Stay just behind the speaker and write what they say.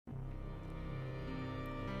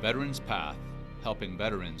Veterans Path, helping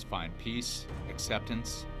veterans find peace,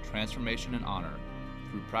 acceptance, transformation, and honor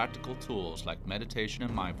through practical tools like meditation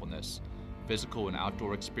and mindfulness, physical and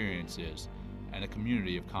outdoor experiences, and a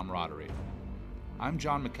community of camaraderie. I'm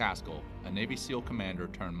John McCaskill, a Navy SEAL commander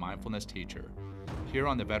turned mindfulness teacher. Here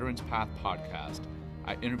on the Veterans Path podcast,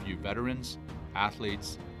 I interview veterans,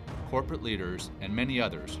 athletes, corporate leaders, and many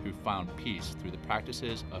others who found peace through the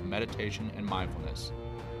practices of meditation and mindfulness,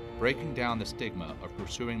 breaking down the stigma of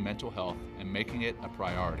pursuing mental health and making it a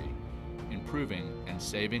priority, improving and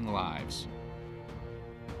saving lives.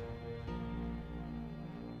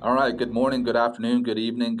 All right, good morning, good afternoon, good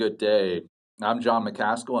evening, good day. I'm John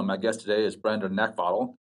McCaskill, and my guest today is Brenda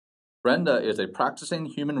Neckbottle. Brenda is a practicing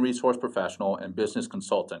human resource professional and business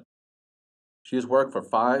consultant. She has worked for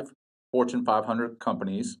 5 Fortune 500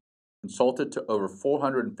 companies, consulted to over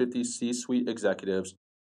 450 C-suite executives,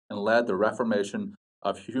 and led the reformation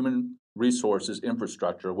of human resources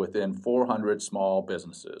infrastructure within 400 small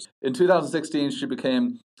businesses. In 2016, she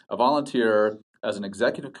became a volunteer as an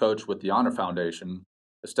executive coach with the Honor Foundation,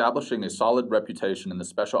 establishing a solid reputation in the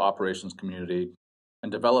special operations community,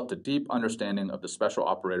 and developed a deep understanding of the special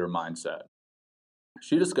operator mindset.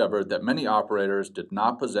 She discovered that many operators did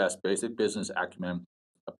not possess basic business acumen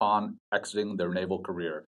upon exiting their naval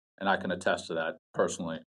career, and I can attest to that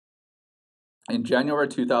personally. In January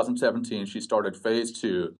 2017, she started Phase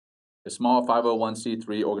 2, a small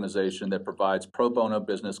 501c3 organization that provides pro bono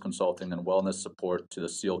business consulting and wellness support to the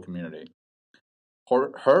SEAL community.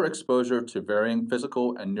 Her exposure to varying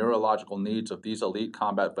physical and neurological needs of these elite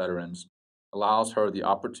combat veterans allows her the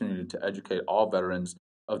opportunity to educate all veterans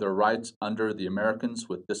of their rights under the Americans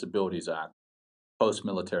with Disabilities Act,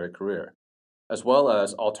 post-military career, as well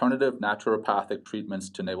as alternative naturopathic treatments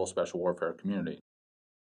to Naval Special Warfare community.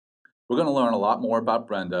 We're going to learn a lot more about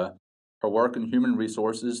Brenda, her work in human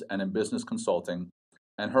resources and in business consulting,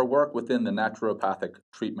 and her work within the naturopathic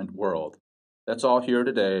treatment world. That's all here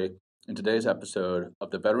today in today's episode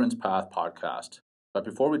of the Veterans Path podcast. But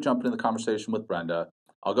before we jump into the conversation with Brenda,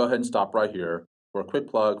 I'll go ahead and stop right here for a quick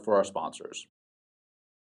plug for our sponsors.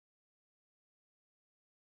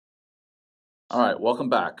 All right, welcome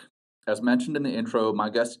back. As mentioned in the intro, my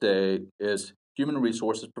guest today is human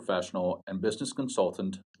resources professional and business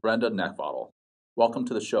consultant Brenda Neckbottle. Welcome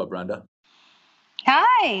to the show, Brenda.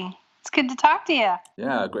 Hi, it's good to talk to you.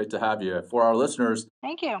 Yeah, great to have you. For our listeners,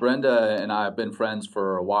 Thank you. Brenda and I have been friends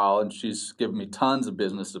for a while, and she's given me tons of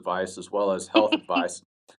business advice as well as health advice.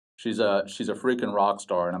 She's a freaking rock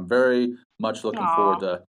star, and I'm very much looking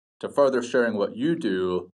forward to further sharing what you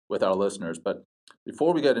do with our listeners. But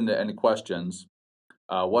before we get into any questions,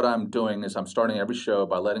 what I'm doing is I'm starting every show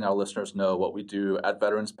by letting our listeners know what we do at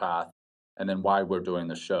Veterans Path and then why we're doing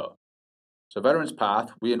this show. So Veterans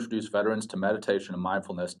Path, we introduce veterans to meditation and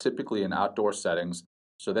mindfulness, typically in outdoor settings,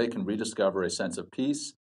 so they can rediscover a sense of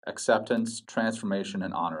peace, acceptance, transformation,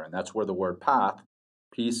 and honor. And that's where the word path,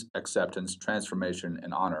 peace, acceptance, transformation,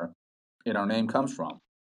 and honor in our name comes from.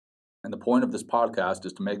 And the point of this podcast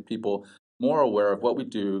is to make people more aware of what we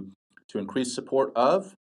do to increase support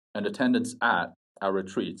of and attendance at our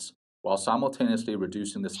retreats, while simultaneously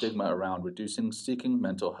reducing the stigma around seeking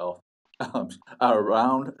mental health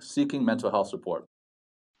support.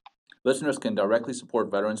 Listeners can directly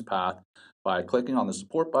support Veterans Path by clicking on the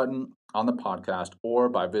support button on the podcast or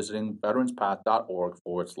by visiting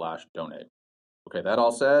veteranspath.org/donate. Okay, that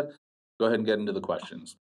all said, go ahead and get into the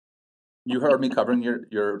questions. You heard me covering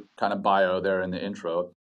your kind of bio there in the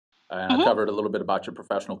intro, and I covered a little bit about your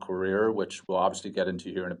professional career, which we'll obviously get into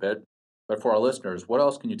here in a bit. But for our listeners, what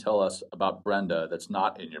else can you tell us about Brenda that's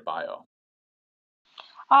not in your bio?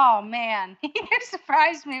 Oh, man. You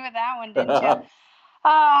surprised me with that one, didn't you?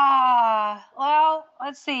 Well,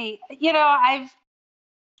 let's see. I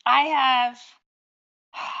have,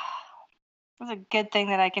 it's a good thing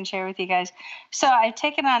that I can share with you guys. So I've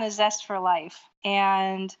taken on a zest for life,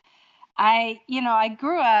 and I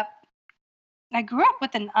grew up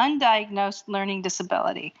with an undiagnosed learning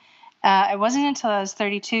disability. It wasn't until I was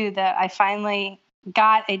 32 that I finally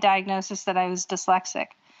got a diagnosis that I was dyslexic,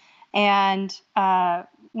 and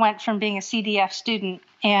went from being a CDF student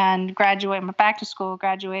and went back to school,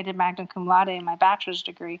 graduated magna cum laude in my bachelor's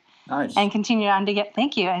degree. Nice. And continued on to get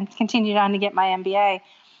my MBA.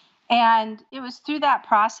 And it was through that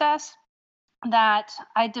process that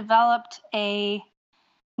I developed a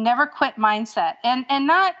never quit mindset, and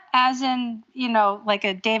not as in, like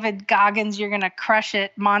a David Goggins, you're going to crush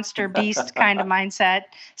it, monster beast kind of mindset,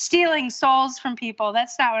 stealing souls from people.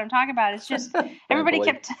 That's not what I'm talking about. It's just everybody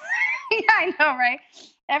kept, yeah, I know, right?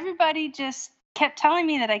 Everybody just kept telling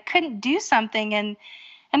me that I couldn't do something. And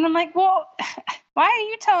And I'm like, well, why are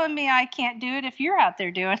you telling me I can't do it if you're out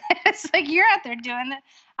there doing it? It's like, you're out there doing it.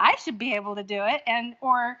 I should be able to do it. And,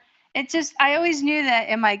 or it just, I always knew that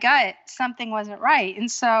in my gut, something wasn't right. And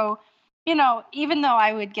so, even though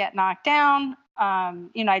I would get knocked down,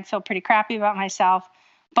 I'd feel pretty crappy about myself,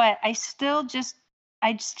 but I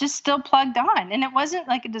just still plugged on. And it wasn't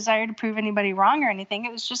like a desire to prove anybody wrong or anything.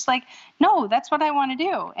 It was just like, no, that's what I want to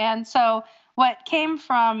do. And so what came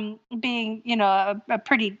from being, a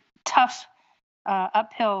pretty tough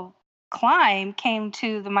uphill climb came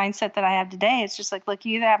to the mindset that I have today. It's just like, look,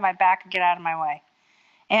 you either have my back or get out of my way.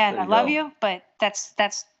 And I love you, but that's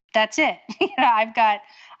it.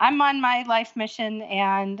 I'm on my life mission,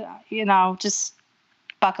 and just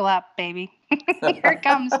buckle up, baby. Here it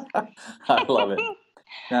comes. I love it.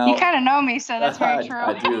 Now, you kind of know me, so that's very true.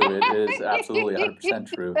 I do. It is absolutely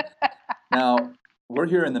 100% true. Now, we're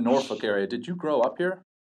here in the Norfolk area. Did you grow up here?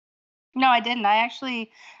 No, I didn't.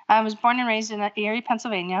 I was born and raised in Erie,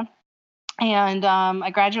 Pennsylvania, and I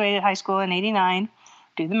graduated high school in '89.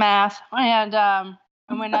 Do the math. And I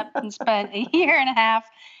went up and spent a year and a half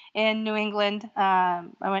in New England. I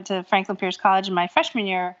went to Franklin Pierce College in my freshman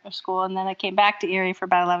year of school, and then I came back to Erie for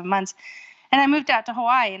about 11 months. And I moved out to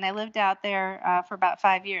Hawaii, and I lived out there for about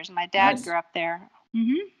 5 years. My dad grew up there,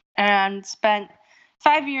 and spent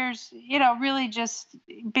 5 years, really just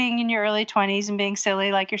being in your early 20s and being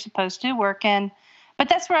silly like you're supposed to, working. But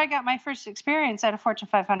that's where I got my first experience at a Fortune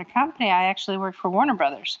 500 company. I actually worked for Warner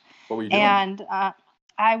Brothers. What were you doing? And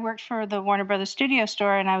I worked for the Warner Brothers studio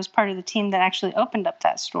store, and I was part of the team that actually opened up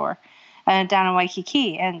that store down in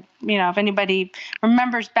Waikiki. And, if anybody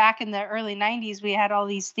remembers back in the early 90s, we had all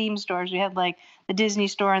these theme stores. We had like the Disney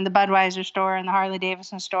store and the Budweiser store and the Harley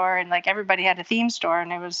Davidson store, and like everybody had a theme store,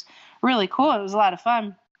 and it was really cool. It was a lot of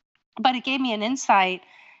fun. But it gave me an insight,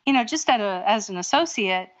 just as an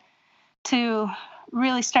associate, to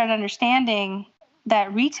really start understanding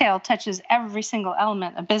that retail touches every single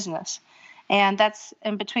element of business. And that's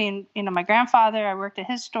in between, my grandfather, I worked at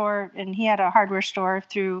his store, and he had a hardware store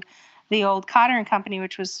through the old Cotter and Company,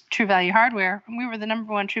 which was True Value Hardware. And we were the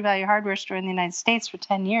number one True Value Hardware store in the United States for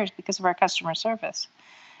 10 years because of our customer service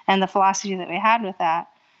and the philosophy that we had with that.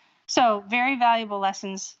 So very valuable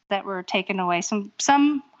lessons that were taken away.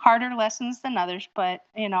 Some harder lessons than others, but,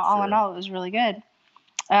 all in all, it was really good.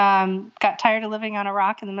 Got tired of living on a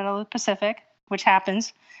rock in the middle of the Pacific, which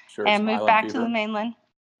happens, and moved back to the mainland.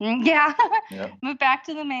 Yeah. Moved back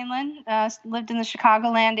to the mainland, lived in the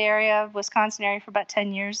Chicagoland area, Wisconsin area for about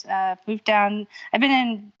 10 years. Moved down. I've been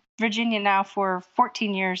in Virginia now for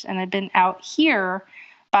 14 years, and I've been out here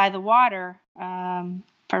by the water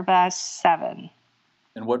for about 7.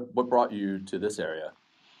 And what brought you to this area?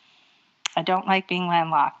 I don't like being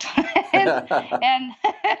landlocked.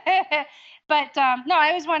 But no, I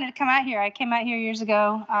always wanted to come out here. I came out here years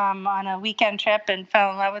ago on a weekend trip and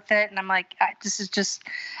fell in love with it. And I'm like, I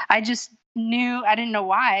just knew, I didn't know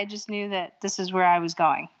why. I just knew that this is where I was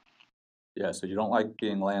going. Yeah, so you don't like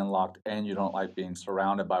being landlocked, and you don't like being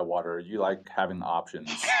surrounded by water. You like having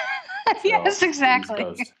options. Yes,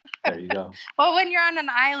 exactly. There you go. Well, when you're on an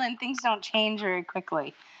island, things don't change very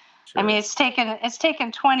quickly. Sure. I mean, it's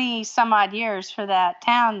taken 20 some odd years for that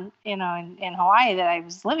town, in Hawaii that I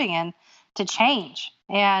was living in to change.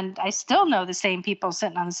 And I still know the same people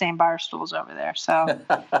sitting on the same bar stools over there. So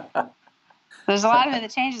there's a lot of it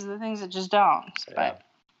that changes, the things that just don't. Yeah.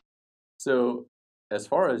 So as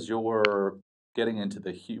far as your getting into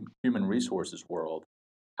the human resources world,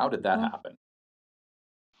 how did that happen?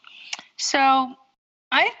 So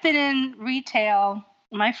I've been in retail.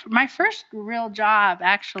 My first real job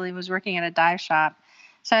actually was working at a dive shop.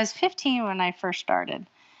 So I was 15 when I first started.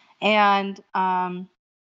 And,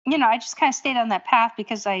 I just kind of stayed on that path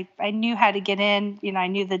because I knew how to get in. I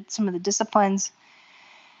knew some of the disciplines.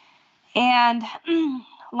 And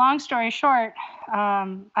long story short,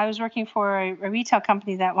 I was working for a retail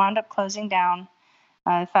company that wound up closing down.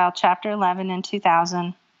 I filed Chapter 11 in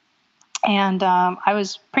 2000. And I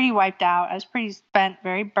was pretty wiped out. I was pretty spent,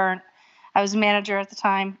 very burnt. I was a manager at the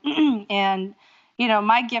time. And,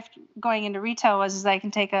 my gift going into retail was I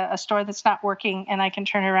can take a store that's not working and I can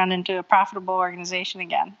turn it around into a profitable organization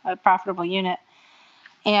again, a profitable unit.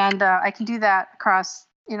 And I can do that across,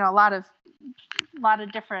 a lot of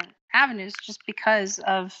different avenues just because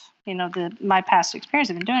of, my past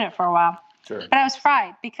experience. I've been doing it for a while. Sure. But I was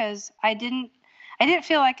fried because I didn't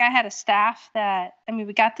feel like I had a staff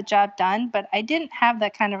we got the job done, but I didn't have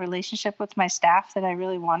that kind of relationship with my staff that I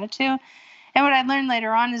really wanted to. And what I learned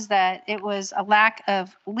later on is that it was a lack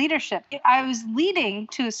of leadership. I was leading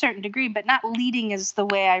to a certain degree, but not leading as the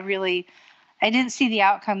way I didn't see the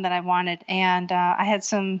outcome that I wanted. And I had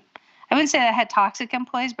some I wouldn't say that I had toxic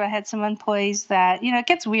employees, but I had some employees that, it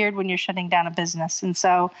gets weird when you're shutting down a business. And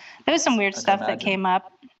so there was some weird stuff that came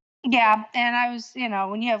up. Yeah. And I was,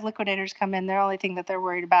 when you have liquidators come in, the only thing that they're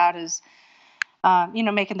worried about is,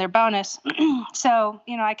 making their bonus. So,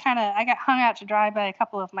 I got hung out to dry by a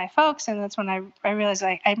couple of my folks. And that's when I realized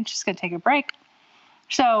I'm just going to take a break.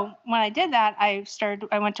 So when I did that, I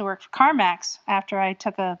went to work for CarMax after I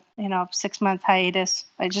took a, 6-month hiatus.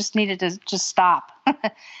 I just needed to just stop.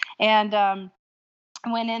 And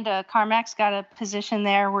went into CarMax, got a position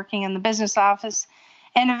there working in the business office.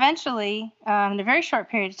 And eventually, in a very short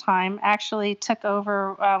period of time, actually took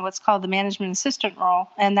over what's called the management assistant role.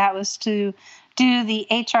 And that was to do the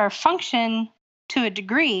HR function to a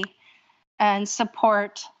degree and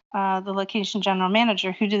support the location general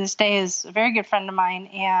manager, who to this day is a very good friend of mine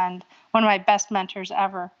and one of my best mentors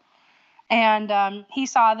ever. And he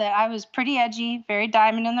saw that I was pretty edgy, very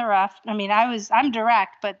diamond in the rough. I mean, I'm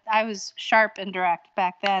direct, but I was sharp and direct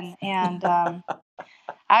back then. And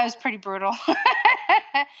I was pretty brutal.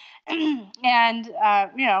 And,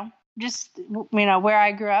 just, where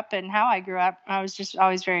I grew up and how I grew up, I was just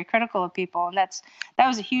always very critical of people. And that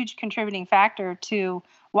was a huge contributing factor to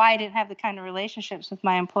why I didn't have the kind of relationships with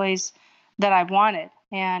my employees that I wanted.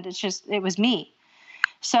 And it was me.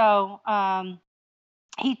 So,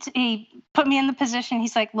 he put me in the position.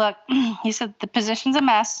 He's like, look, he said, the position's a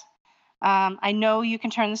mess. I know you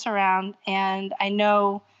can turn this around, and I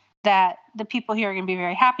know that the people here are going to be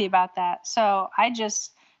very happy about that. So I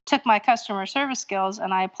just took my customer service skills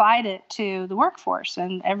and I applied it to the workforce.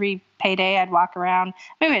 And every payday I'd walk around,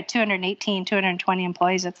 maybe we had 218, 220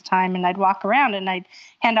 employees at the time, and I'd walk around and I'd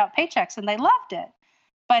hand out paychecks, and they loved it.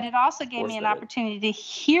 But it also gave me an opportunity to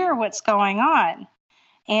hear what's going on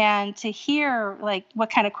and to hear like what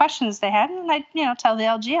kind of questions they had. And I'd, tell the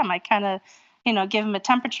LGM, I kind of, give them a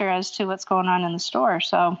temperature as to what's going on in the store.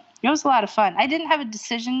 So it was a lot of fun. I didn't have a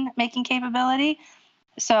decision-making capability.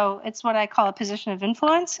 So it's what I call a position of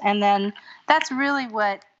influence. And then that's really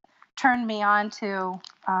what turned me on to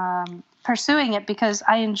pursuing it, because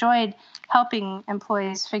I enjoyed helping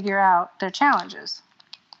employees figure out their challenges.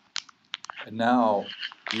 And now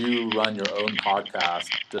you run your own podcast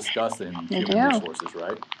discussing human resources,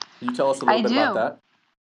 right? Can you tell us a little bit about that?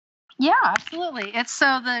 Yeah, absolutely.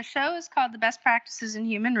 The show is called The Best Practices in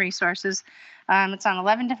Human Resources. It's on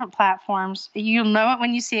 11 different platforms. You'll know it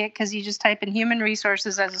when you see it because you just type in human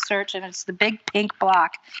resources as a search, and it's the big pink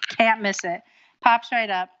block. Can't miss it. Pops right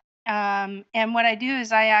up. And what I do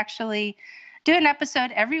is I actually do an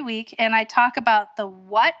episode every week, and I talk about the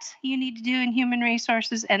what you need to do in human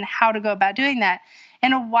resources and how to go about doing that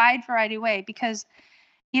in a wide variety of ways, because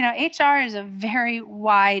HR is a very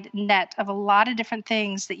wide net of a lot of different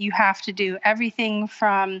things that you have to do. Everything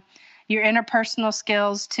from your interpersonal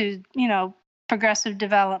skills to, progressive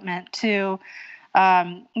development to,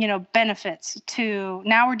 benefits to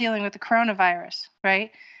now we're dealing with the coronavirus,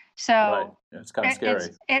 right? So right. Yeah, it's kind of scary.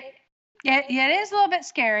 It is a little bit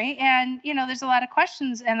scary. And, there's a lot of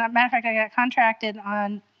questions. And as a matter of fact, I got contracted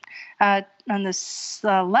on the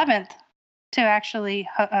 11th to actually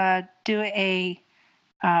do a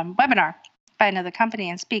webinar by another company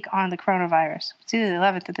and speak on the coronavirus. It's either the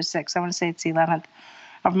 11th or the 6th. I want to say it's the 11th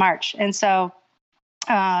of March. And so,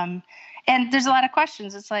 and there's a lot of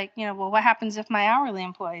questions. It's like, well, what happens if my hourly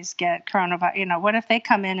employees get coronavirus? What if they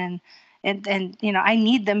come in and I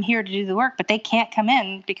need them here to do the work, but they can't come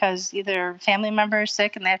in because either family member is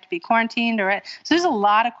sick and they have to be quarantined so there's a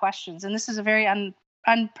lot of questions. And this is a very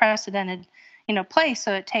unprecedented, place.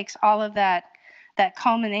 So it takes all of that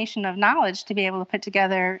culmination of knowledge to be able to put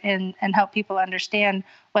together and help people understand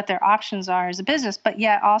what their options are as a business. But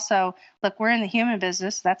yet also, look, we're in the human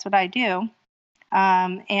business. That's what I do.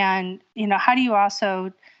 And, how do you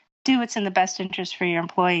also do what's in the best interest for your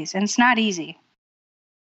employees? And it's not easy.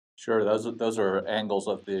 Sure. Those are angles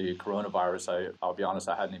of the coronavirus. I'll be honest,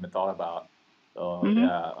 I hadn't even thought about. So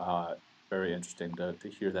yeah, very interesting to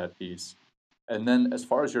hear that piece. And then as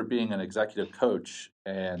far as you're being an executive coach,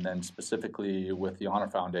 and then specifically with the Honor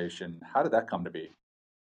Foundation, how did that come to be?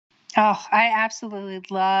 Oh, I absolutely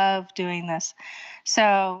love doing this.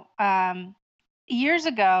 So years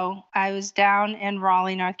ago, I was down in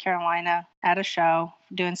Raleigh, North Carolina at a show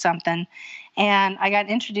doing something, and I got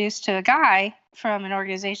introduced to a guy from an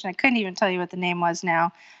organization. I couldn't even tell you what the name was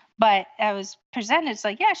now, but I was presented. It's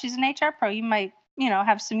like, yeah, she's an HR pro. You might,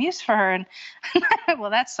 have some use for her. And well,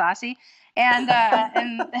 that's saucy. And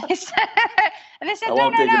they said,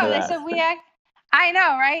 no. They said, I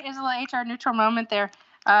know, right? There's a little HR neutral moment there.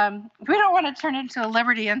 We don't want to turn it into a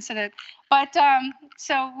Liberty incident. But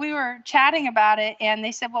so we were chatting about it, and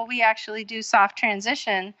they said, well, we actually do soft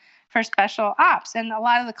transition for special ops. And a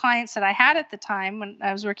lot of the clients that I had at the time when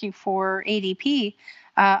I was working for ADP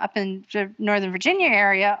up in the Northern Virginia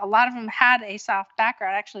area, a lot of them had a soft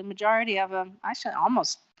background. Actually, majority of them, actually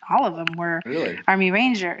almost all of them were Really? Army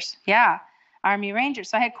Rangers. Yeah, Army Rangers.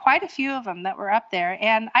 So I had quite a few of them that were up there.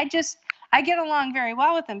 And I get along very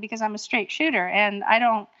well with them because I'm a straight shooter and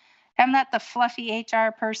I'm not the fluffy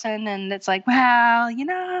HR person. And it's like, well,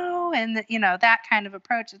 and that kind of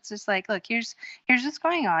approach. It's just like, look, here's what's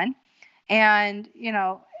going on. And,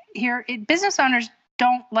 business owners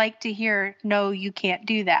don't like to hear, no, you can't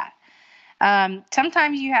do that.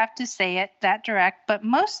 Sometimes you have to say it that direct, but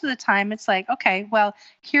most of the time it's like, okay, well,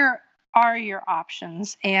 here are your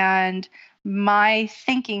options. And my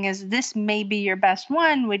thinking is this may be your best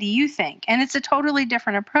one. What do you think? And it's a totally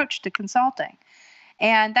different approach to consulting.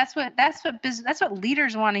 And that's what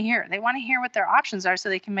leaders want to hear. They want to hear what their options are so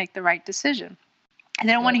they can make the right decision. And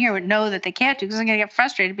they don't want to hear no that they can't do because they're going to get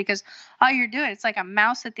frustrated because all you're doing, it's like a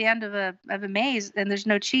mouse at the end of a maze and there's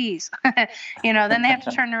no cheese. Then they have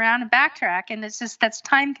to turn around and backtrack, and that's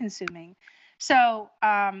time consuming. So,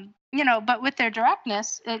 but with their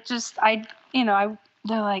directness, they're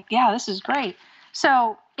like, yeah, this is great.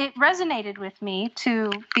 So it resonated with me to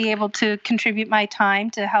be able to contribute my time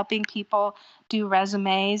to helping people do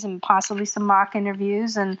resumes and possibly some mock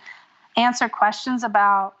interviews and answer questions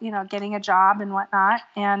about, getting a job and whatnot.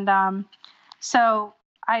 And so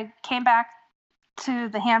I came back to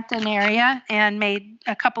the Hampton area and made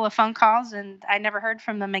a couple of phone calls, and I never heard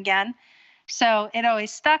from them again. So it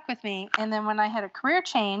always stuck with me. And then when I had a career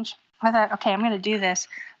change, I thought, okay, I'm going to do this.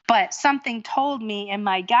 But something told me in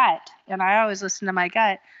my gut, and I always listen to my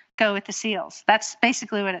gut, go with the SEALs. That's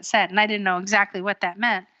basically what it said. And I didn't know exactly what that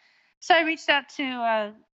meant. So I reached out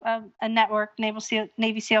to a network,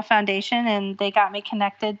 Navy SEAL Foundation, and they got me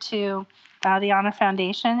connected to the Honor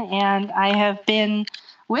Foundation. And I have been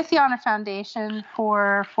with the Honor Foundation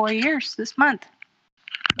for 4 years this month.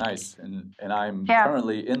 Nice. And I'm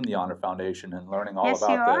currently in the Honor Foundation and learning all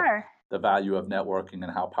about the value of networking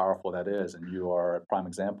and how powerful that is. And you are a prime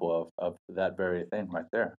example of that very thing right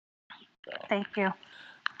there. So. Thank you.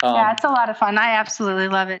 It's a lot of fun. I absolutely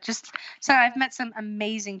love it. I've met some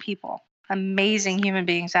amazing people, amazing human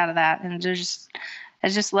beings out of that. And I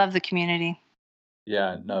just love the community.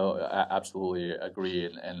 Yeah, no, I absolutely agree.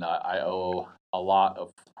 And I owe a lot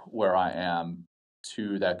of where I am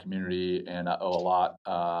to that community, and I owe a lot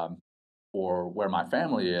for where my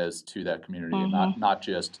family is to that community, and not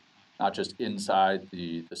just inside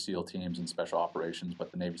the SEAL teams and special operations,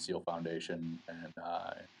 but the Navy SEAL Foundation. And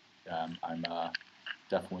I'm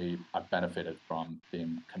definitely, I've benefited from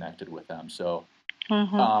being connected with them. So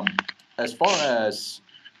as far as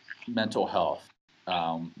mental health,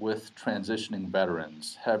 with transitioning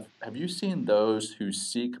veterans, have you seen those who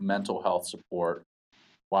seek mental health support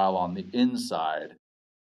while on the inside,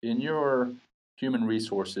 in your human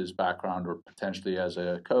resources background, or potentially as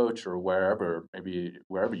a coach or wherever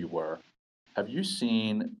you were, have you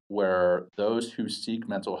seen where those who seek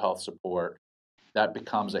mental health support, that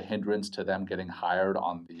becomes a hindrance to them getting hired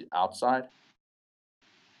on the outside?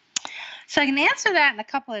 So I can answer that in a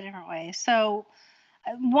couple of different ways. So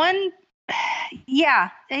one,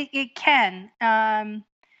 yeah, it can.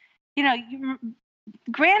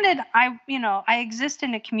 Granted, I exist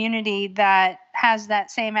in a community that has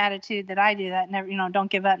that same attitude that I do, that never, don't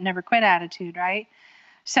give up, never quit attitude, right?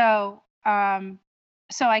 So,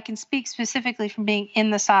 so I can speak specifically from being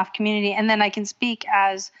in the SOF community, and then I can speak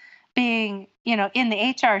as being, in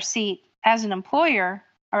the HR seat as an employer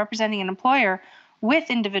or representing an employer with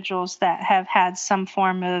individuals that have had some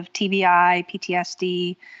form of TBI,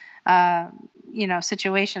 PTSD,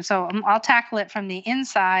 situation. So I'll tackle it from the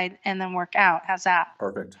inside and then work out. How's that?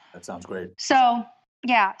 Perfect. That sounds great. So,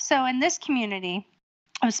 yeah. So in this community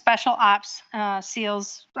of special ops,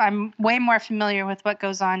 SEALs, I'm way more familiar with what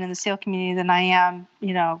goes on in the SEAL community than I am,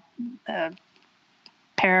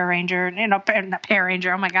 Para Ranger, not Para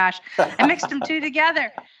Ranger. Oh my gosh. I mixed them two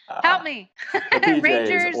together. Help me. PJs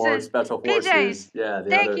Rangers or Special Forces. PJs. Yeah.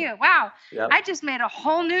 Thank you. Wow. Yep. I just made a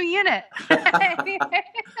whole new unit.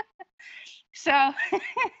 So,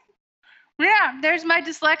 yeah, there's my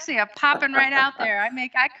dyslexia popping right out there.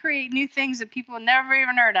 I create new things that people never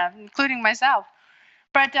even heard of, including myself.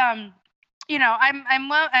 But I'm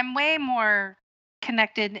way more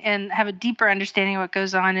connected and have a deeper understanding of what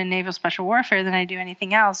goes on in naval special warfare than I do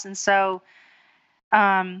anything else. And so,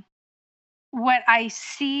 what I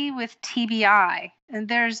see with TBI, and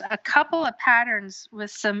there's a couple of patterns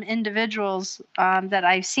with some individuals that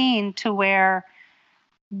I've seen to where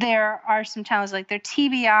there are some challenges, like their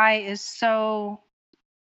TBI is so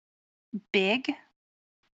big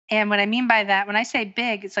And what I mean by that, when I say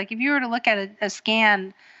big, it's like if you were to look at a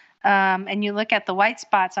scan and you look at the white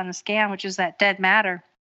spots on the scan, which is that dead matter,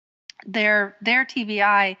 their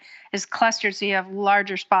TBI is clustered, so you have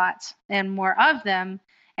larger spots and more of them,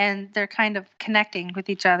 and they're kind of connecting with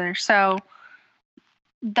each other. So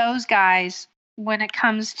those guys, when it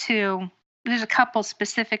comes to, there's a couple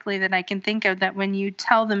specifically that I can think of that when you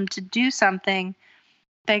tell them to do something,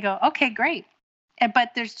 they go, okay, great.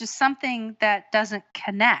 But there's just something that doesn't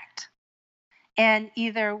connect. And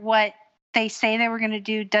either what they say they were going to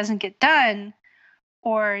do doesn't get done,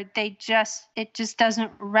 or it just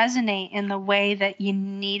doesn't resonate in the way that you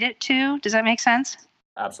need it to. Does that make sense?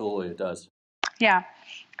 Absolutely, it does. Yeah.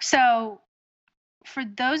 So for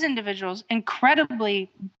those individuals,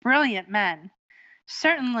 incredibly brilliant men,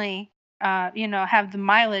 certainly, have the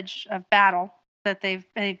mileage of battle that they've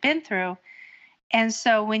been through. And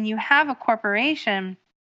so when you have a corporation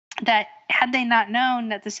that, had they not known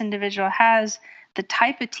that this individual has the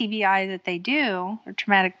type of TBI that they do, or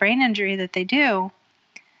traumatic brain injury that they do,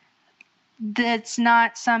 that's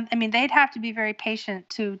not they'd have to be very patient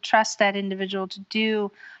to trust that individual to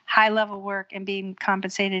do high level work and being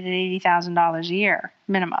compensated at $80,000 a year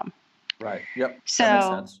minimum. Right. Yep. So that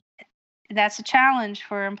makes sense. That's a challenge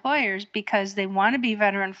for employers because they want to be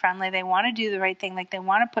veteran friendly. They want to do the right thing. Like, they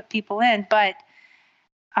want to put people in, but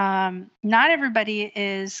not everybody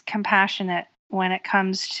is compassionate when it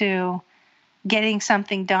comes to getting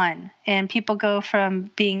something done. And people go from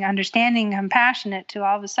being understanding, compassionate, to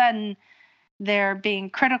all of a sudden they're being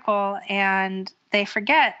critical, and they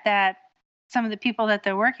forget that some of the people that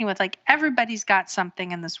they're working with, like, everybody's got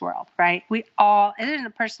something in this world, right? There isn't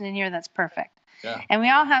a person in here that's perfect. Yeah. And we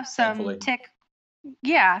all have some Thankfully.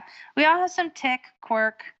 we all have some tick,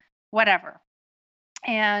 quirk, whatever.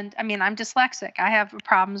 And I'm dyslexic. I have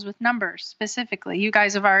problems with numbers specifically. You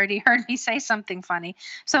guys have already heard me say something funny.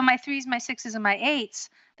 So my 3s, my 6s, and my 8s,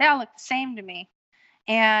 they all look the same to me.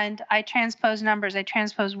 And I transpose numbers. I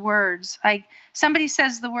transpose words. Somebody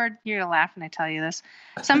says the word, you're gonna laugh when I tell you this.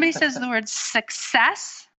 Somebody says the word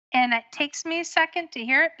success, and it takes me a second to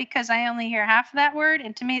hear it because I only hear half of that word,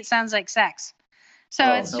 and to me it sounds like sex.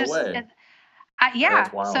 So it's no just way. yeah.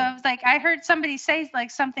 That's wild. So it's like I heard somebody say like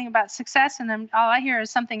something about success, and then all I hear is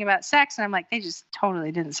something about sex, and I'm like, they just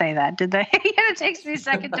totally didn't say that, did they? It takes me a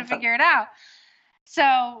second to figure it out.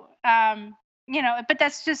 So but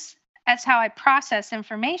that's how I process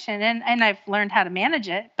information, and I've learned how to manage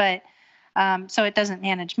it, but so it doesn't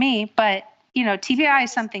manage me. But TBI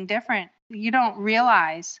is something different. You don't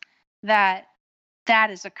realize that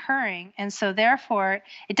is occurring, and so therefore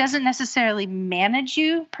it doesn't necessarily manage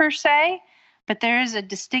you per se, but there is a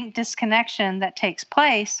distinct disconnection that takes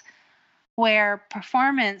place where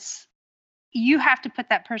performance, you have to put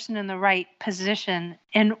that person in the right position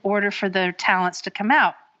in order for their talents to come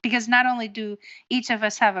out. Because not only do each of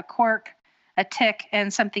us have a quirk, a tick,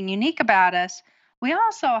 and something unique about us, we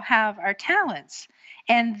also have our talents.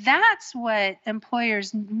 And that's what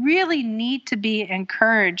employers really need to be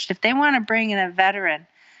encouraged if they want to bring in a veteran,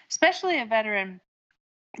 especially a veteran.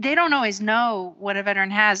 They don't always know what a veteran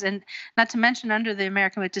has. And not to mention, under the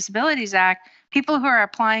American with Disabilities Act, people who are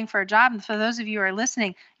applying for a job, and for those of you who are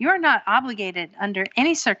listening, you are not obligated under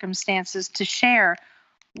any circumstances to share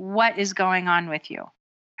what is going on with you.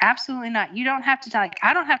 Absolutely not. You don't have to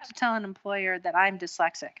I don't have to tell an employer that I'm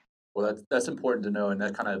dyslexic. Well, that's important to know, and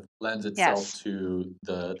that kind of lends itself to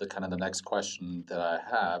the kind of the next question that I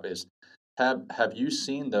have is, have you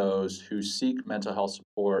seen those who seek mental health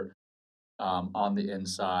support on the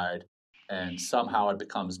inside, and somehow it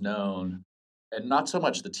becomes known, and not so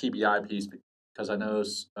much the TBI piece, because I know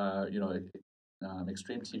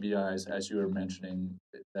extreme TBIs, as you were mentioning,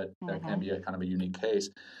 that can be a kind of a unique case.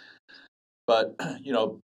 But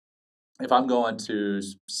if I'm going to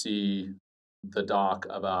see the doc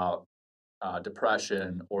about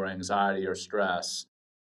depression or anxiety or stress,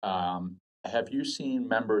 have you seen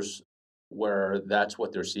members where that's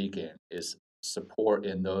what they're seeking, is support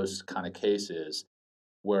in those kind of cases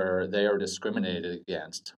where they are discriminated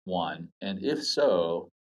against, one? And if so,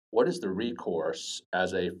 what is the recourse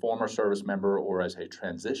as a former service member or as a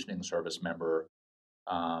transitioning service member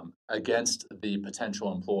against the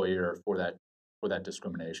potential employer for that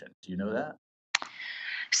discrimination? Do you know that?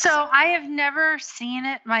 So I have never seen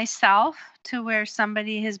it myself to where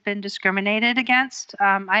somebody has been discriminated against.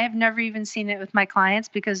 I have never even seen it with my clients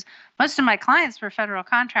because most of my clients were federal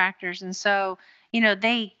contractors. And so,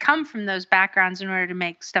 they come from those backgrounds in order to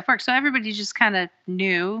make stuff work. So everybody just kind of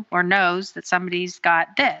knew or knows that somebody's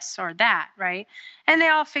got this or that, right? And they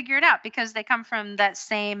all figure it out because they come from that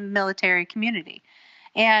same military community.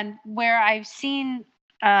 And where I've seen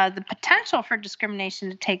the potential for discrimination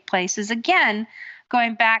to take place is, again,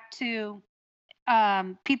 going back to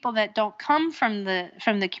people that don't come from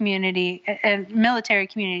the community and military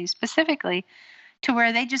community specifically, to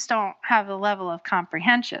where they just don't have the level of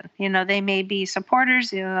comprehension. They may be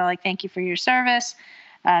supporters, like, thank you for your service.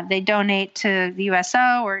 They donate to the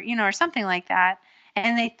USO or something like that.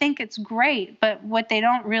 And they think it's great, but what they've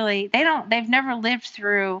never lived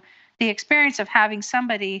through the experience of having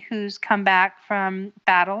somebody who's come back from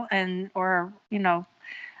battle or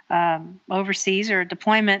overseas or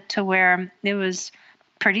deployment, to where it was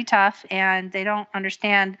pretty tough, and they don't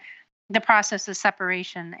understand the process of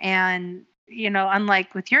separation. And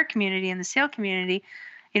unlike with your community and the SEAL community,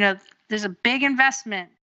 there's a big investment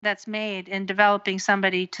that's made in developing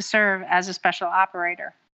somebody to serve as a special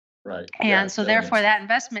operator. Right. And so therefore that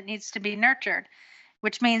investment needs to be nurtured,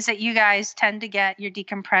 which means that you guys tend to get your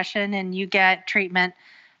decompression and you get treatment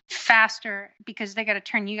faster, because they got to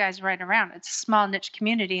turn you guys right around. It's a small niche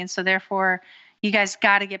community. And so therefore you guys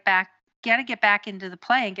got to get back into the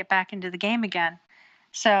play and get back into the game again.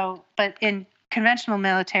 So, but in conventional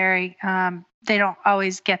military, they don't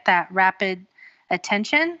always get that rapid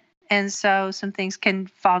attention. And so some things can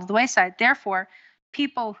fall to the wayside. Therefore,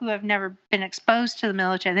 people who have never been exposed to the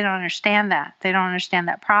military, they don't understand that. They don't understand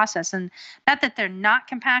that process. And not that they're not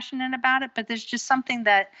compassionate about it, but there's just something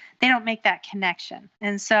that they don't make that connection.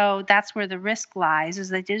 And so that's where the risk lies, is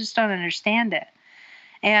they just don't understand it.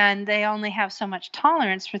 And they only have so much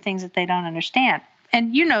tolerance for things that they don't understand.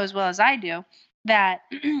 And as well as I do that,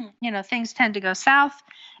 things tend to go south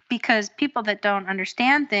because people that don't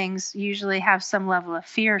understand things usually have some level of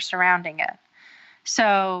fear surrounding it.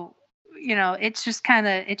 So, it's just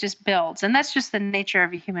it just builds. And that's just the nature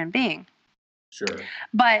of a human being. Sure.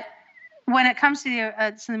 But when it comes to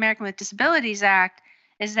the American with Disabilities Act,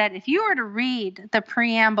 is that if you were to read the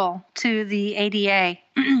preamble to the ADA,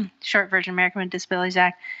 short version, American with Disabilities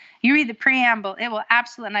Act, you read the preamble, it will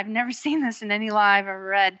absolutely, and I've never seen this in any live I've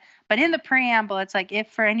read, but in the preamble, it's like,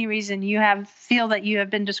 if for any reason you feel that you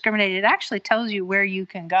have been discriminated, it actually tells you where you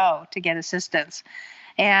can go to get assistance.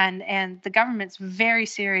 And the government's very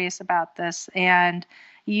serious about this, and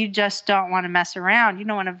you just don't want to mess around. You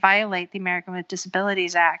don't want to violate the American with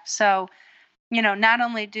Disabilities Act. So, not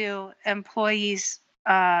only do employees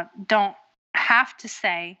don't have to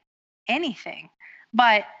say anything,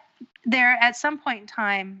 but they're at some point in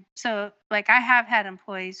time. So, like, I have had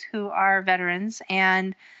employees who are veterans,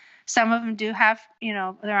 and some of them do have,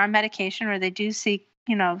 they're on medication or they do seek,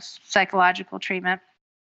 psychological treatment.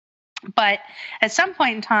 But at some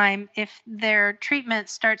point in time, if their treatment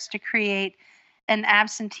starts to create an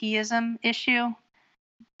absenteeism issue,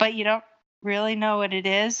 but you don't really know what it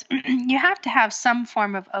is, you have to have some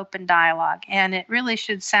form of open dialogue. And it really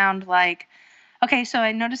should sound like, okay, so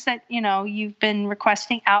I noticed that, you've been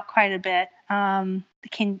requesting out quite a bit.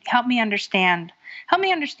 Can help me understand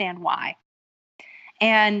why.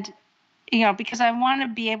 And, because I want to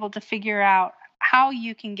be able to figure out how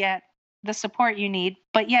you can get the support you need,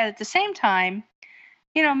 but yet at the same time,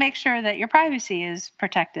 make sure that your privacy is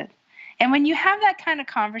protected. And when you have that kind of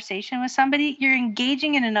conversation with somebody, you're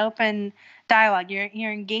engaging in an open dialogue.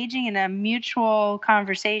 You're engaging in a mutual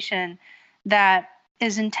conversation that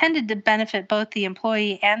is intended to benefit both the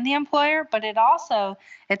employee and the employer, but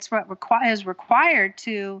it's what is required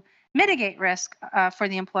to mitigate risk for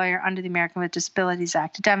the employer under the American with Disabilities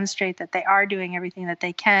Act, to demonstrate that they are doing everything that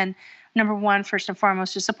they can, number one, first and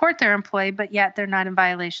foremost, to support their employee, but yet they're not in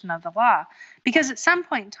violation of the law. Because at some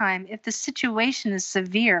point in time, if the situation is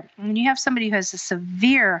severe, and you have somebody who has a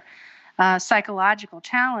severe psychological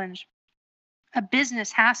challenge, a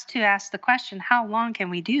business has to ask the question, how long can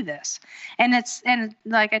we do this? And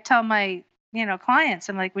like I tell my clients,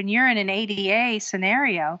 I'm like, when you're in an ADA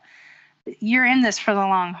scenario, you're in this for the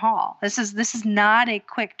long haul. This is not a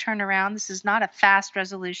quick turnaround. This is not a fast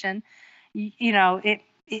resolution.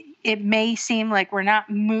 It may seem like we're not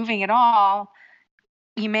moving at all.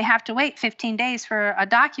 You may have to wait 15 days for a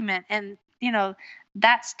document, and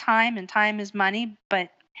that's time, and time is money.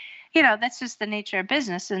 But that's just the nature of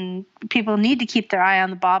business, and people need to keep their eye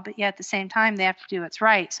on the ball, but yet at the same time they have to do what's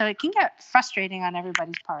right. So it can get frustrating on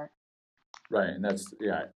everybody's part. Right, and that's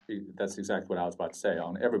exactly what I was about to say,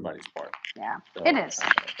 on everybody's part. Yeah, so, it is.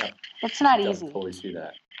 It's not easy. I totally see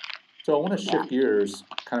that. So I want to shift gears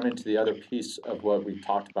kind of into the other piece of what we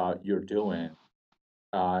talked about you're doing,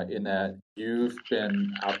 in that you've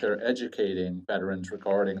been out there educating veterans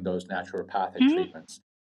regarding those naturopathic treatments.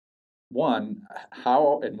 One,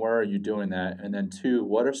 how and where are you doing that? And then two,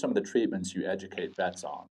 what are some of the treatments you educate vets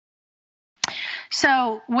on?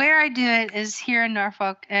 So where I do it is here in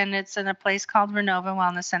Norfolk, and it's in a place called Renova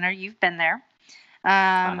Wellness Center. You've been there.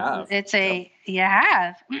 I have. It's Yep. a you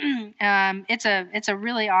have it's a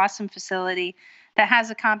really awesome facility that has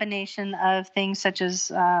a combination of things such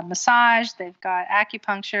as massage. They've got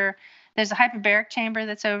acupuncture. There's a hyperbaric chamber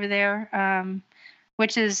that's over there,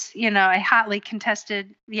 which is, a hotly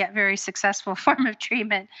contested yet very successful form of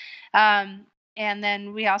treatment. Um, and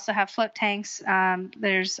then we also have float tanks.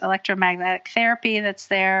 There's electromagnetic therapy that's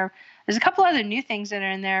there. There's a couple other new things that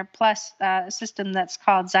are in there, plus a system that's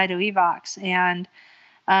called ZytoEvox, and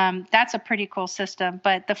that's a pretty cool system.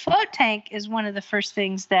 But the float tank is one of the first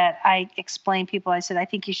things that I explain people. I said, I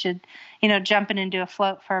think you should, jump in and do a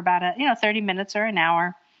float for about 30 minutes or an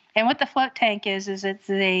hour. And what the float tank is it's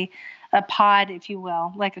a pod, if you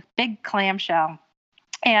will, like a big clamshell.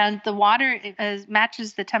 And the water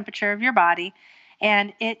matches the temperature of your body,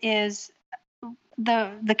 and it is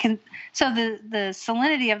the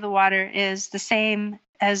salinity of the water is the same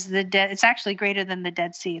as the dead. It's actually greater than the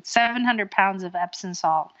Dead Sea. It's 700 pounds of Epsom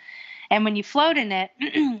salt. And when you float in it,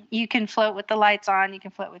 you can float with the lights on, you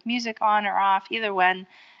can float with music on or off, either one.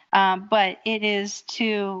 But it is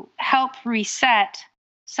to help reset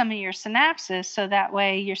some of your synapses so that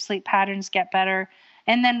way your sleep patterns get better.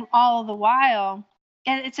 And then all the while,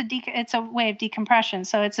 it's a way of decompression.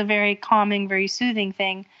 So it's a very calming, very soothing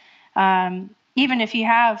thing. Even if you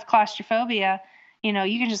have claustrophobia, you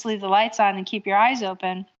can just leave the lights on and keep your eyes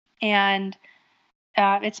open. And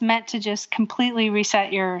it's meant to just completely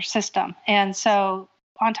reset your system. And so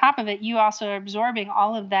on top of it, you also are absorbing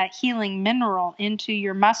all of that healing mineral into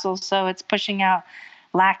your muscles. So it's pushing out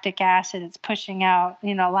lactic acid. It's pushing out,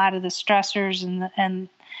 a lot of the stressors, and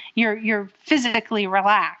you're physically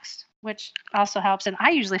relaxed, which also helps. And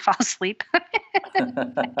I usually fall asleep.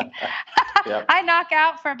 Yep. I knock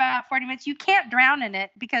out for about 40 minutes. You can't drown in it,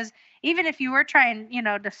 because even if you were trying,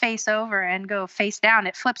 to face over and go face down,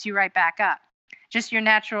 it flips you right back up. Just your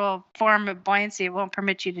natural form of buoyancy won't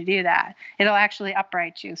permit you to do that. It'll actually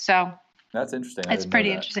upright you. So That's interesting. I it's didn't know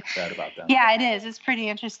pretty interesting. that about them. Yeah, it is. It's pretty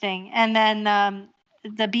interesting. And then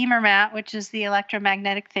the Beamer mat, which is the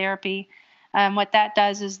electromagnetic therapy, what that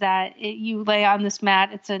does is that you lay on this mat.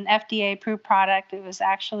 It's an FDA approved product. It was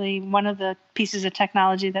actually one of the pieces of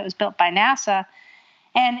technology that was built by NASA,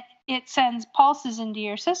 and it sends pulses into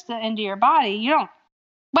your system, into your body. You don't.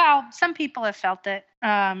 Well, some people have felt it,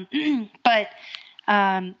 but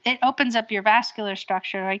it opens up your vascular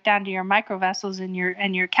structure right down to your microvessels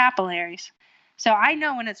and your capillaries. So I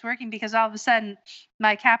know when it's working, because all of a sudden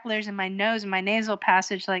my capillaries in my nose and my nasal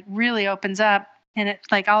passage like really opens up, and it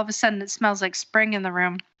like all of a sudden it smells like spring in the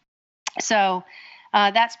room. So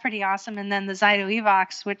that's pretty awesome. And then the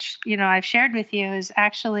ZytoEvox, which I've shared with you, is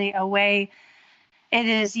actually a way. It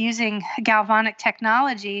is using galvanic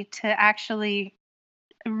technology to actually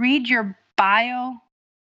read your bio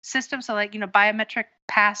system. So like, biometric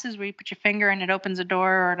passes where you put your finger and it opens a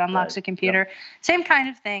door or it unlocks a computer. Yep. Same kind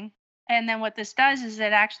of thing. And then what this does is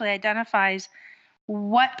it actually identifies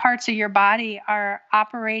what parts of your body are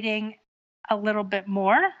operating a little bit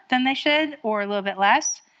more than they should or a little bit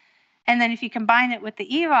less. And then if you combine it with the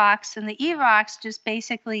Evox, and the Evox just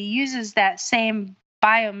basically uses that same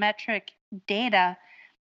biometric data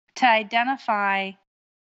to identify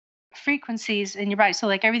frequencies in your body. So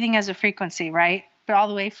like everything has a frequency, right? But all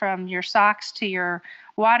the way from your socks to your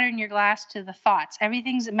water in your glass to the thoughts.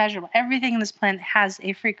 Everything's measurable. Everything in this planet has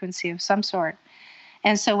a frequency of some sort.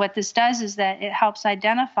 And so what this does is that it helps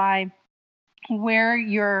identify where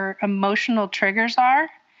your emotional triggers are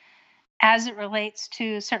as it relates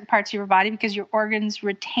to certain parts of your body, because your organs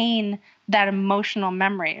retain that emotional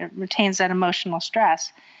memory. It retains that emotional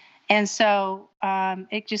stress. And so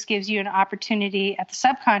it just gives you an opportunity at the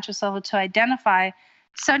subconscious level to identify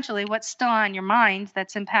essentially what's still on your mind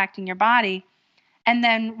that's impacting your body. And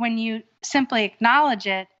then when you simply acknowledge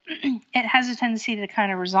it, it has a tendency to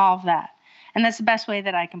kind of resolve that. And that's the best way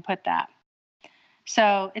that I can put that.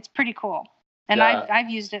 So it's pretty cool. And yeah. I've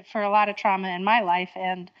used it for a lot of trauma in my life,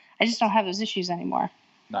 and I just don't have those issues anymore.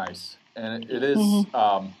 Nice. And it is,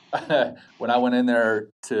 when I went in there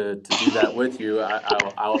to do that with you,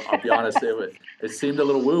 I'll be honest, it seemed a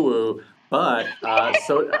little woo-woo, but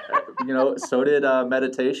so did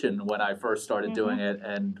meditation when I first started doing it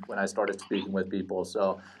and when I started speaking with people.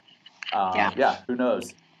 So who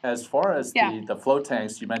knows? As far as the float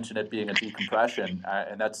tanks, you mentioned it being a decompression,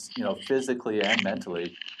 and that's physically and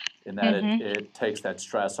mentally, in that it takes that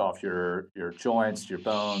stress off your joints, your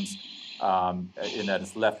bones. In that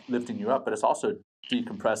it's lifting you up, but it's also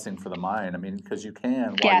decompressing for the mind. I mean, because you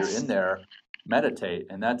can, while you're in there, meditate.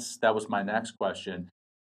 And that was my next question.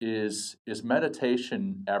 Is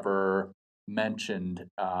meditation ever mentioned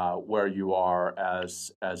where you are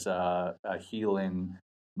as a healing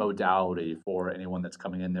modality for anyone that's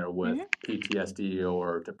coming in there with Hmm. PTSD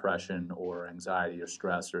or depression or anxiety or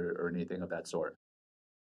stress or anything of that sort.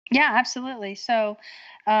 Yeah, absolutely. So,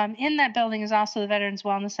 in that building is also the Veterans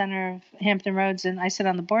Wellness Center of Hampton Roads, and I sit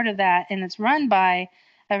on the board of that, and it's run by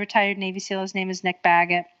a retired Navy SEAL. His name is Nick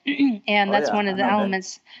Baggett, and Oh that's yeah, one I of the know Nick.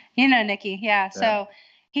 elements. You know, Nikki, yeah. Yeah, So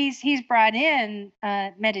he's brought in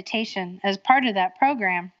meditation as part of that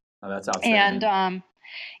program, oh, that's and outstanding.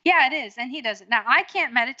 yeah, it is, and he does it. Now I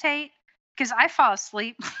can't meditate because I fall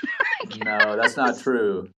asleep. No, that's not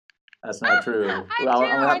true. That's not true. I Well, do.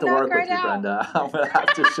 I'm gonna have I to knock work right with you, out. Brenda. I'm gonna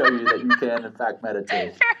have to show you that you can, in fact,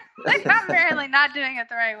 meditate. Like I'm apparently not doing it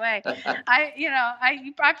the right way.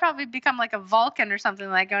 I probably become like a Vulcan or something,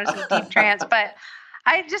 like going to some deep trance. But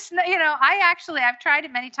I just, I've tried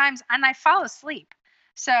it many times and I fall asleep.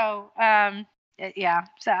 So, yeah.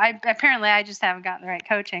 So I just haven't gotten the right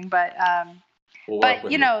coaching, We'll work but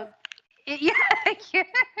with you.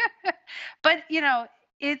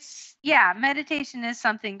 yeah, but meditation is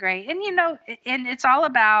something great, and and it's all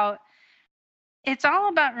about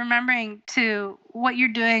remembering to what you're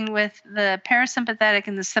doing with the parasympathetic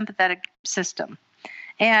and the sympathetic system.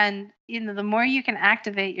 And the more you can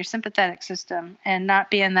activate your sympathetic system and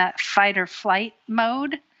not be in that fight or flight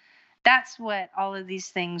mode, that's what all of these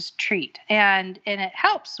things treat. And it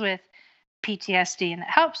helps with PTSD, and it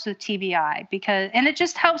helps with TBI, and it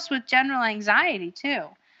just helps with general anxiety too.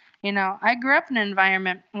 I grew up in an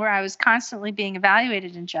environment where I was constantly being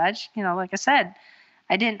evaluated and judged. Like I said,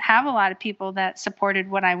 I didn't have a lot of people that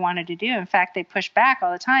supported what I wanted to do. In fact, they pushed back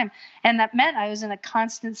all the time. And that meant I was in a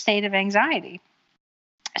constant state of anxiety.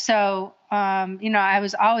 So, I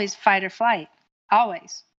was always fight or flight,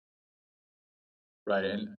 always. Right,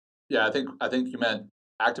 and yeah, I think you meant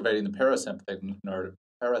activating the parasympathetic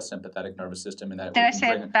nervous system, and that Did we I can say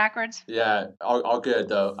bring it it. backwards? Yeah, all good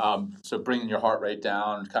though. So bringing your heart rate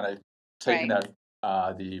down, kind of taking Right.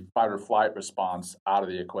 that the fight or flight response out of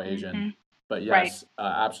the equation. Hmm. But Right. yes,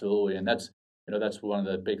 absolutely, and that's one of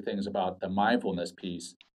the big things about the mindfulness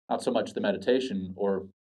piece. Not so much the meditation, or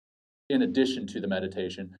in addition to the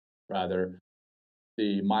meditation, rather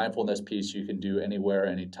the mindfulness piece you can do anywhere,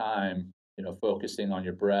 anytime, focusing on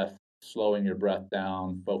your breath, slowing your breath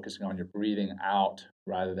down, focusing on your breathing out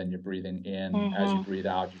rather than your breathing in. As you Hmm. breathe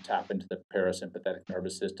out, you tap into the parasympathetic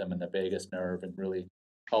nervous system and the vagus nerve and really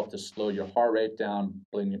help to slow your heart rate down,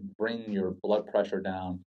 bring your blood pressure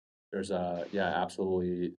down. Yeah,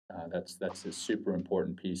 absolutely. That's a super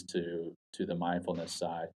important piece to the mindfulness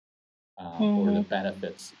side, or the Hmm.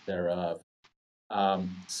 benefits thereof.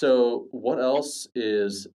 So what else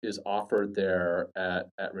is offered there at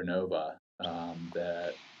Renova,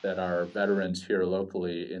 that our veterans here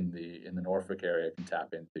locally in the Norfolk area can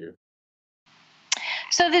tap into?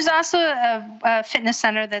 So there's also a fitness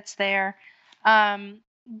center that's there.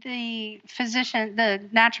 The physician, the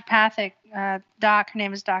naturopathic doc, her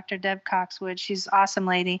name is Dr. Deb Coxwood. She's an awesome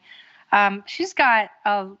lady. She's got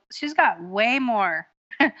way more,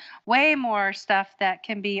 way more stuff that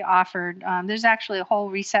can be offered. There's actually a whole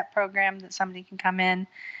reset program that somebody can come in,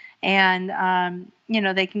 and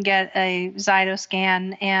they can get a Zyto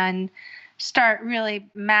scan and start really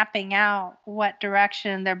mapping out what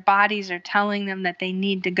direction their bodies are telling them that they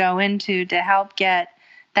need to go into to help get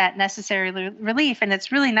that necessary relief. And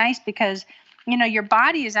it's really nice because your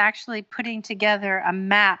body is actually putting together a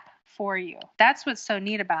map for you. That's what's so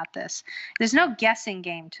neat about this. There's no guessing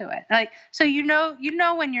game to it. Like, so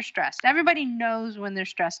when you're stressed. Everybody knows when they're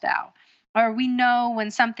stressed out, or we know when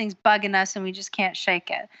something's bugging us and we just can't shake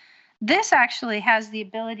it. This actually has the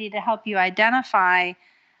ability to help you identify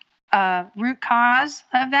root cause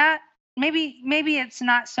of that. Maybe it's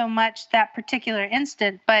not so much that particular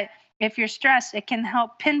instant, but if you're stressed, it can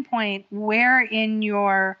help pinpoint where in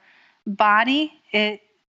your body it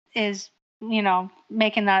is,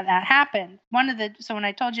 making that happen. So when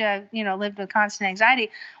I told you I, lived with constant anxiety,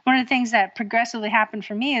 one of the things that progressively happened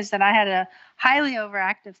for me is that I had a highly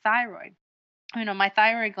overactive thyroid. My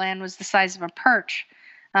thyroid gland was the size of a perch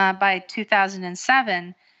by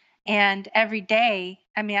 2007. And every day,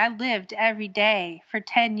 I mean, I lived every day for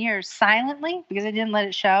 10 years silently because I didn't let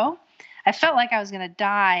it show. I felt like I was going to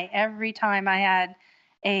die every time I had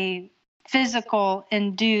a physical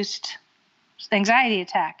induced anxiety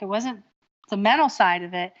attack. It wasn't the mental side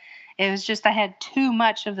of it. It was just I had too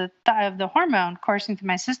much of the hormone coursing through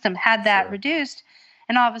my system. Had that Sure. reduced,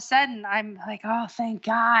 and all of a sudden I'm like, oh, thank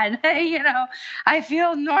God, I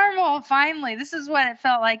feel normal finally. This is what it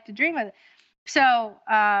felt like to dream of it. So,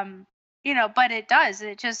 but it does.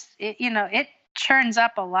 It churns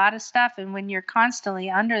up a lot of stuff, and when you're constantly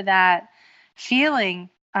under that feeling,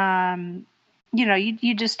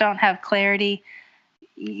 you just don't have clarity.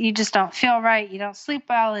 you just don't feel right. You don't sleep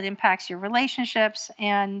well. It impacts your relationships.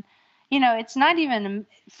 And, it's not even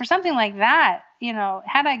for something like that.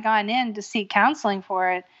 Had I gone in to seek counseling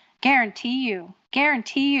for it, guarantee you,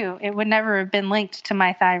 it would never have been linked to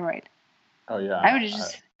my thyroid. Oh, yeah. I would have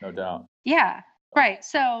just, no doubt. Yeah, right.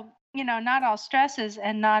 So, not all stresses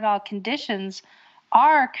and not all conditions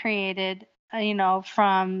are created,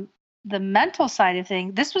 from the mental side of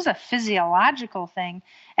things. This was a physiological thing.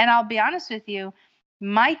 And I'll be honest with you,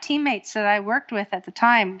 my teammates that I worked with at the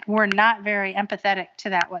time were not very empathetic to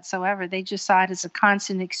that whatsoever. They just saw it as a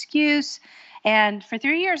constant excuse. And for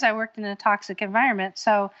 3 years, I worked in a toxic environment.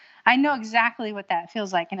 So I know exactly what that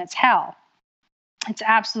feels like, and it's hell. It's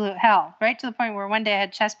absolute hell, right to the point where one day I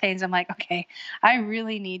had chest pains. I'm like, okay, I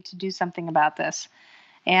really need to do something about this.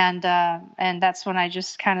 And that's when I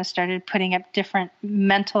just kind of started putting up different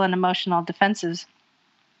mental and emotional defenses.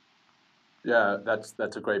 Yeah, that's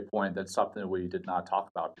a great point. That's something we did not talk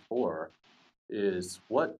about before, is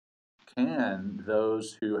what can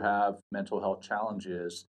those who have mental health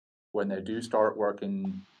challenges, when they do start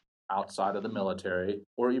working outside of the military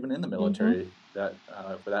or even in the military, that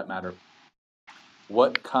for that matter,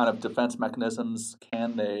 what kind of defense mechanisms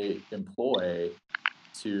can they employ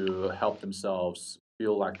to help themselves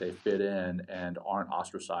feel like they fit in and aren't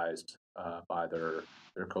ostracized by their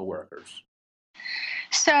coworkers?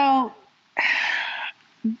 So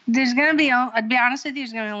there's going to be, I'd be honest with you,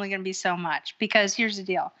 there's only going to be so much, because here's the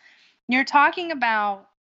deal. You're talking about,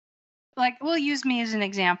 like, we'll use me as an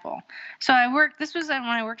example. So this was when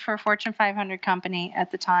I worked for a Fortune 500 company at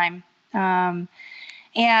the time. And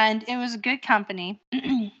it was a good company,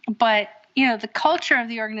 but, the culture of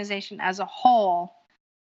the organization as a whole,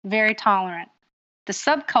 very tolerant. The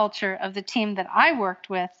subculture of the team that I worked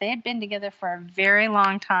with, they had been together for a very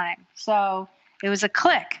long time. So it was a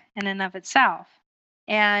clique in and of itself.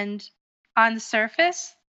 And on the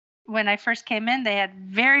surface, when I first came in, they had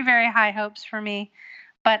very, very high hopes for me.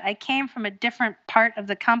 But I came from a different part of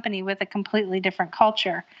the company with a completely different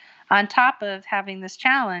culture on top of having this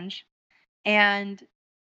challenge. And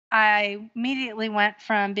I immediately went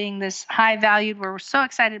from being this high valued, where we're so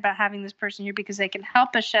excited about having this person here because they can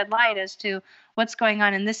help us shed light as to what's going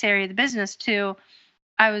on in this area of the business, to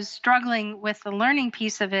I was struggling with the learning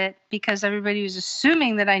piece of it because everybody was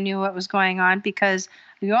assuming that I knew what was going on because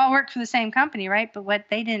we all worked for the same company, right? But what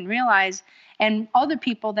they didn't realize, and other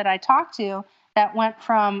people that I talked to that went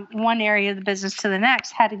from one area of the business to the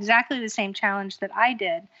next, had exactly the same challenge that I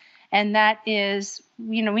did. And that is,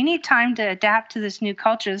 we need time to adapt to this new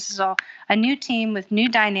culture. This is all a new team with new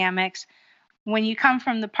dynamics. When you come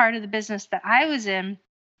from the part of the business that I was in,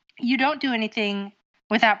 you don't do anything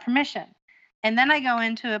without permission. And then I go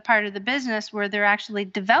into a part of the business where they're actually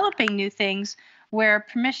developing new things, where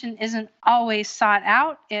permission isn't always sought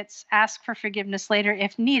out. It's ask for forgiveness later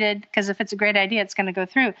if needed, because if it's a great idea, it's going to go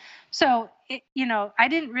through. So, I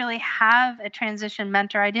didn't really have a transition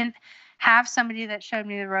mentor. I didn't have somebody that showed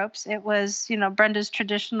me the ropes. It was, Brenda's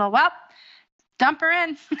traditional, well, dump her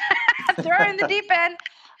in, throw her in the deep end,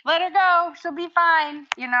 let her go, she'll be fine,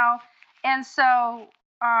 And so,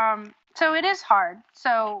 so it is hard.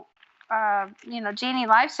 So, Janie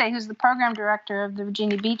Livesay, who's the program director of the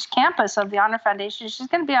Virginia Beach campus of the Honor Foundation, she's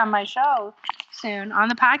going to be on my show soon on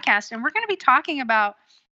the podcast. And we're going to be talking about,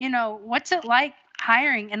 what's it like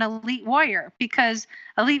hiring an elite warrior, because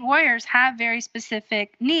elite warriors have very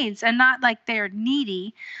specific needs, and not like they're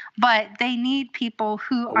needy, but they need people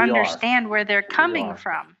who understand where they're coming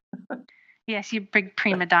from. Yes, you big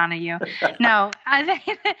prima donna, you. No,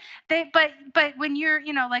 but when you're,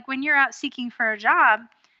 like when you're out seeking for a job,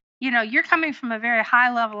 you're coming from a very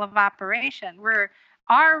high level of operation where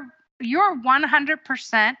your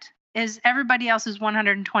 100% is everybody else's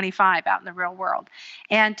 125 out in the real world.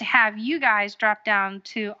 And to have you guys drop down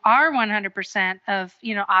to our 100% of,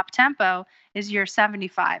 op tempo is your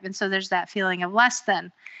 75. And so there's that feeling of less than.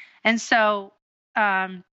 And so,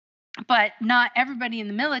 but not everybody in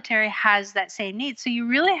the military has that same need. So you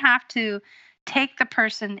really have to take the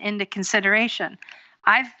person into consideration.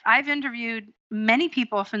 I've interviewed many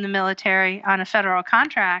people from the military on a federal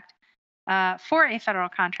contract, for a federal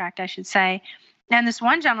contract, I should say. And this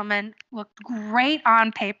one gentleman looked great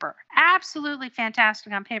on paper, absolutely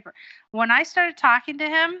fantastic on paper. When I started talking to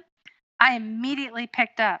him, I immediately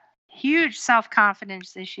picked up huge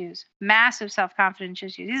self-confidence issues, massive self-confidence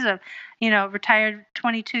issues. He's a, retired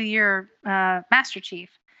 22-year Master Chief.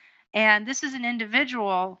 And this is an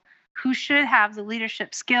individual who should have the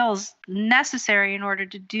leadership skills necessary in order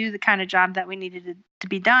to do the kind of job that we needed to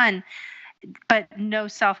be done, but no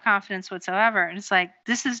self-confidence whatsoever. And it's like,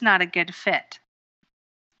 this is not a good fit.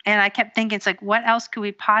 And I kept thinking, it's like, what else could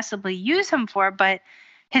we possibly use him for? But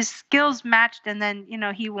his skills matched, and then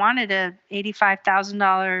he wanted a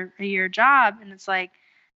 $85,000 a year job, and it's like,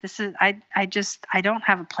 I don't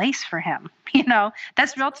have a place for him.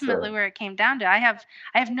 That's ultimately Sure. where it came down to. I have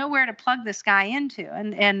nowhere to plug this guy into,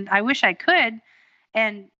 and I wish I could,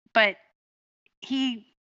 but he,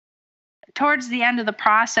 towards the end of the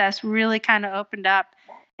process, really kind of opened up,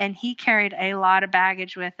 and he carried a lot of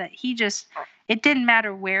baggage with it. It didn't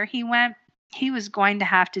matter where he went, he was going to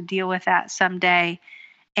have to deal with that someday.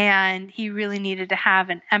 And he really needed to have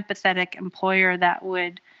an empathetic employer that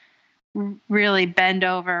would really bend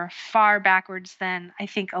over far backwards than I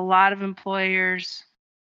think a lot of employers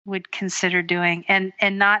would consider doing. And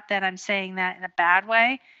not that I'm saying that in a bad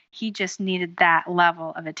way. He just needed that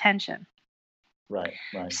level of attention. Right.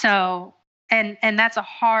 So, and that's a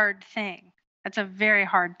hard thing. That's a very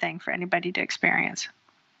hard thing for anybody to experience.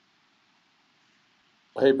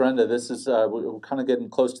 Hey, Brenda, this is we're kind of getting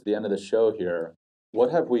close to the end of the show here.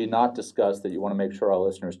 What have we not discussed that you want to make sure our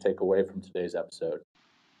listeners take away from today's episode?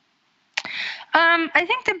 I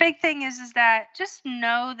think the big thing is that just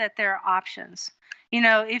know that there are options.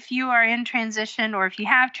 If you are in transition, or if you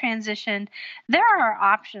have transitioned, there are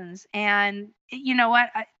options. And you know what?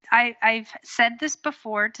 I've said this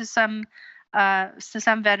before to some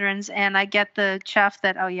veterans, and I get the chuff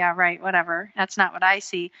that, oh yeah, right, whatever. That's not what I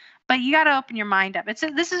see. But you got to open your mind up.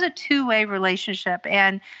 This is a two-way relationship,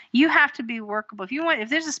 and you have to be workable. If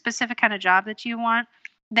there's a specific kind of job that you want,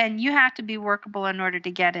 then you have to be workable in order to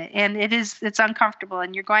get it. And it's uncomfortable,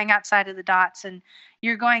 and you're going outside of the dots, and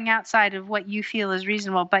you're going outside of what you feel is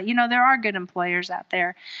reasonable. But there are good employers out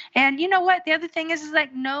there. And you know what? The other thing is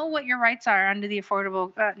like, know what your rights are under the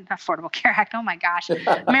Affordable Care Act. Oh my gosh.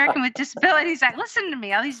 American with Disabilities Act. Listen to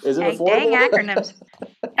me. All these dang acronyms.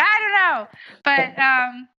 I don't know. But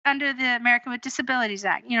under the American with Disabilities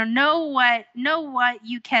Act, know what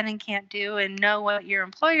you can and can't do, and know what your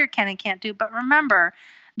employer can and can't do. But remember,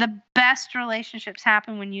 the best relationships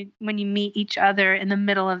happen when you meet each other in the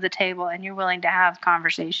middle of the table, and you're willing to have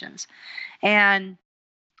conversations. And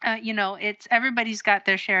it's everybody's got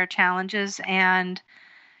their share of challenges, and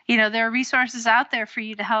there are resources out there for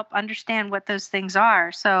you to help understand what those things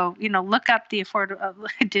are. So look up the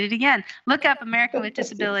I did it again. Look up American with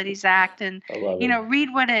Disabilities Act, and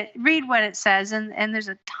read what it says. And there's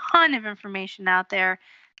a ton of information out there.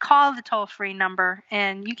 Call the toll-free number,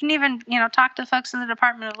 and you can even talk to folks in the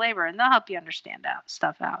Department of Labor, and they'll help you understand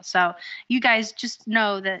stuff out. So you guys just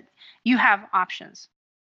know that you have options.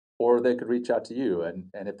 Or they could reach out to you,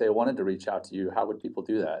 and if they wanted to reach out to you, how would people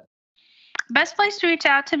do that? Best place to reach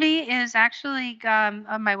out to me is actually on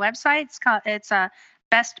my website. It's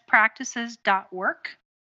bestpractices.work,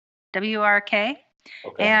 WRK.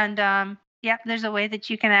 Okay. And there's a way that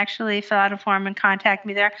you can actually fill out a form and contact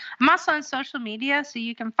me there. I'm also on social media, so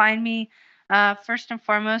you can find me first and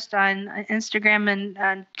foremost on Instagram, and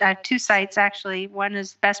I have two sites actually. One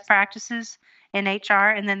is Best Practices in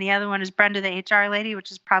HR, and then the other one is Brenda the HR Lady, which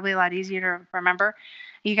is probably a lot easier to remember.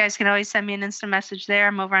 You guys can always send me an instant message there.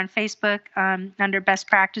 I'm over on Facebook under Best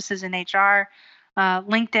Practices in HR.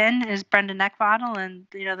 LinkedIn is Brenda Neckbottle, and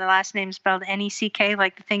the last name is spelled Neck,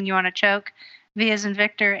 like the thing you want to choke. V as in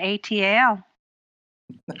Victor, ATAL.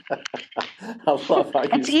 I love how you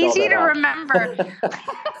It's easy to remember.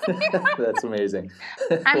 That's amazing.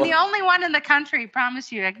 I'm the only one in the country. Promise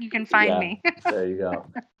you, you can find me. There you go.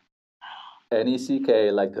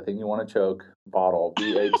 NECK, like the thing you want to choke. Bottle.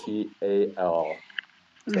 VATAL.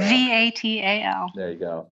 VATAL. There you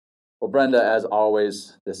go. Well, Brenda, as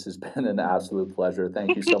always, this has been an absolute pleasure.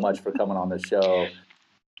 Thank you so much for coming on the show.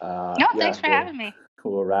 Thanks for having me.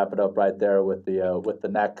 We'll wrap it up right there with the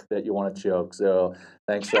neck that you want to choke. So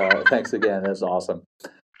thanks again. That's awesome.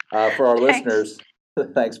 For our listeners,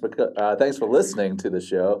 thanks for listening to the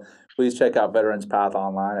show. Please check out Veterans Path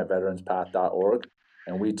online at veteranspath.org.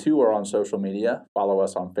 And we too are on social media. Follow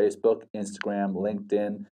us on Facebook, Instagram,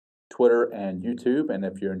 LinkedIn, Twitter, and YouTube. And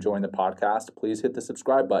if you're enjoying the podcast, please hit the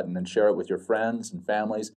subscribe button and share it with your friends and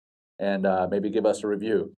families, and maybe give us a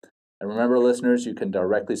review. And remember, listeners, you can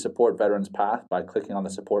directly support Veterans Path by clicking on the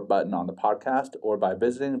support button on the podcast, or by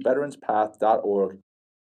visiting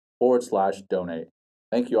veteranspath.org/donate.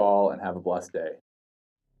 Thank you all, and have a blessed day.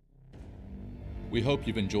 We hope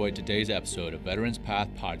you've enjoyed today's episode of Veterans Path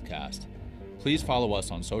Podcast. Please follow us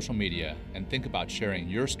on social media and think about sharing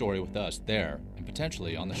your story with us there and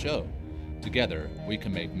potentially on the show. Together, we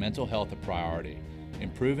can make mental health a priority,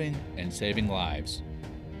 improving and saving lives.